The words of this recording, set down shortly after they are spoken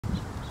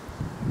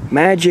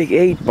Magic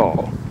 8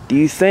 Ball, do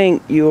you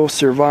think you'll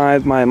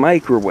survive my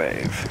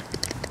microwave?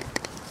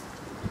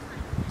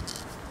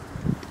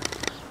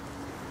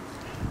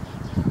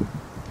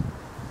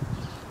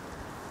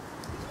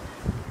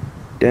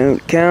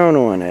 Don't count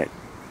on it.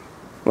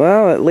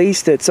 Well, at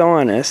least it's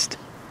honest.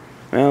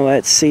 Well,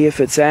 let's see if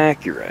it's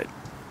accurate.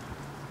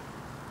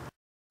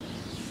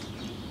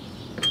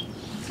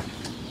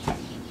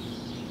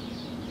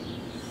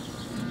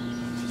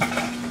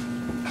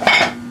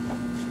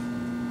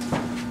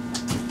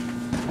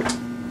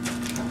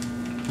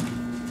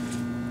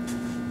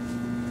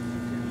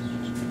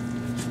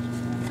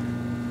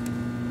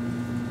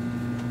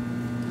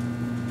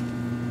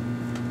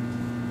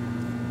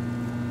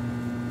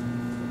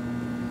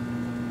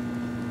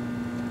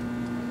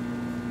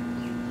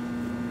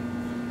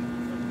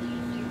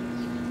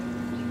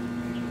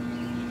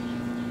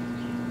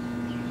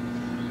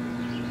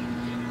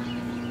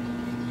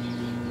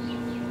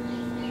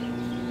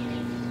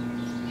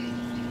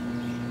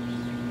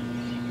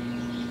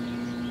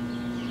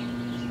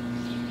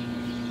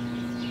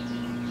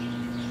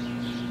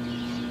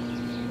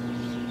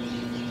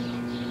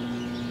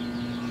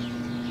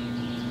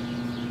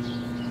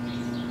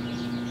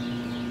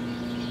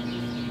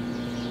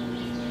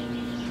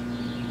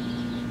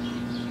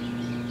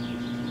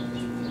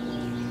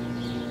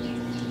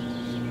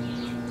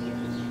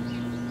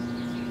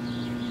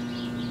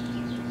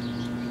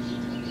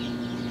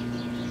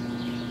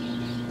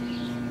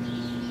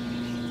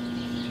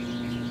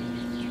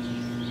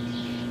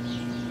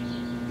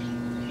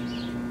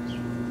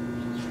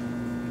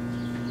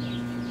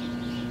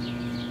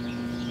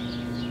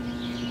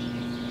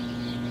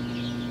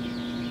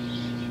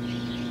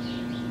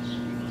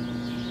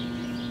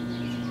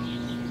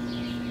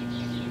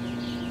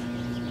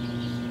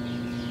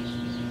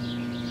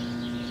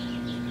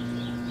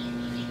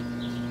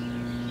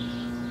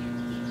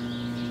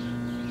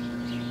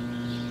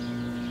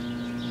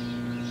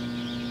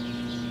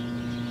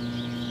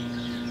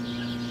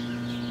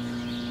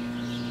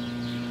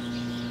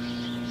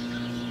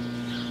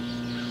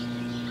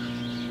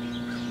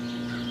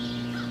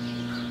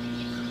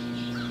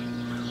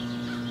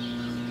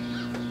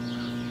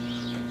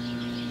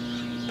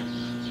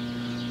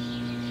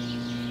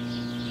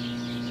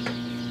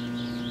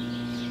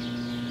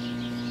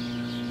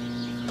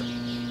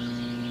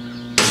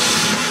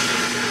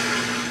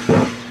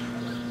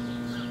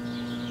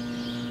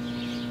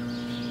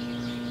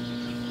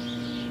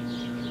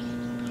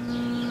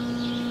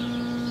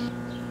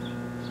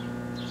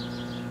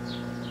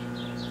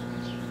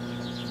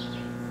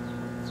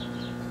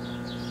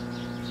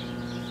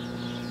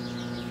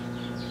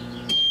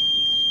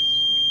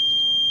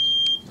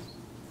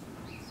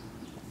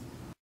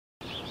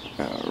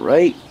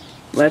 Alright,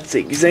 let's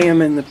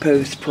examine the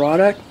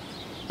post-product.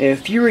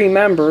 If you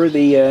remember,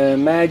 the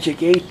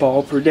Magic 8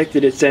 Ball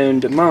predicted its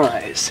own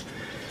demise.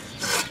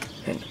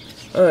 And,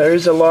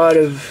 there's a lot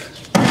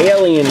of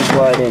alien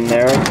blood in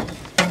there.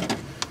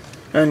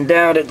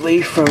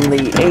 Undoubtedly from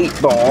the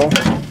 8 Ball.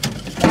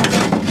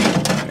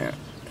 Now,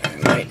 I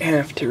might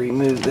have to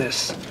remove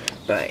this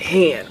by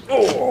hand.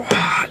 Oh,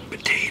 hot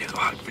potato,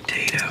 hot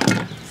potato.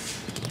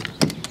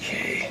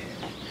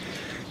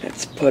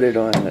 Let's put it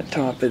on the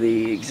top of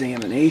the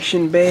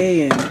examination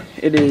bay, and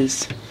it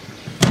is,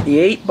 the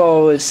 8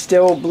 Ball is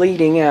still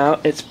bleeding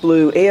out its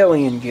blue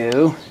alien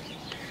goo.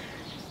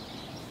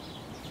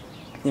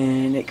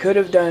 And it could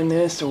have done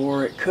this,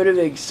 or it could have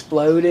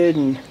exploded,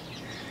 and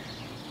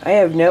I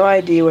have no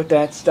idea what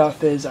that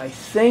stuff is. I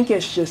think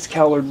it's just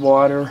colored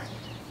water.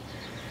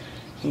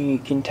 You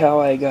can tell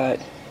I got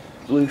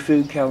blue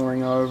food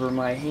coloring all over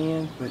my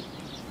hand, but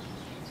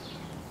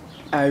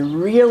I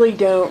really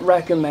don't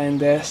recommend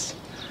this.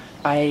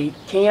 I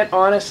can't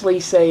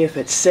honestly say if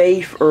it's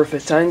safe or if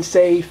it's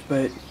unsafe,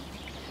 but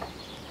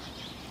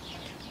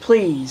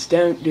please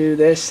don't do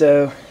this.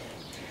 So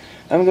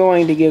I'm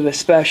going to give a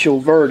special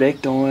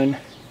verdict on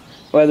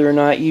whether or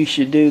not you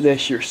should do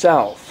this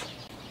yourself.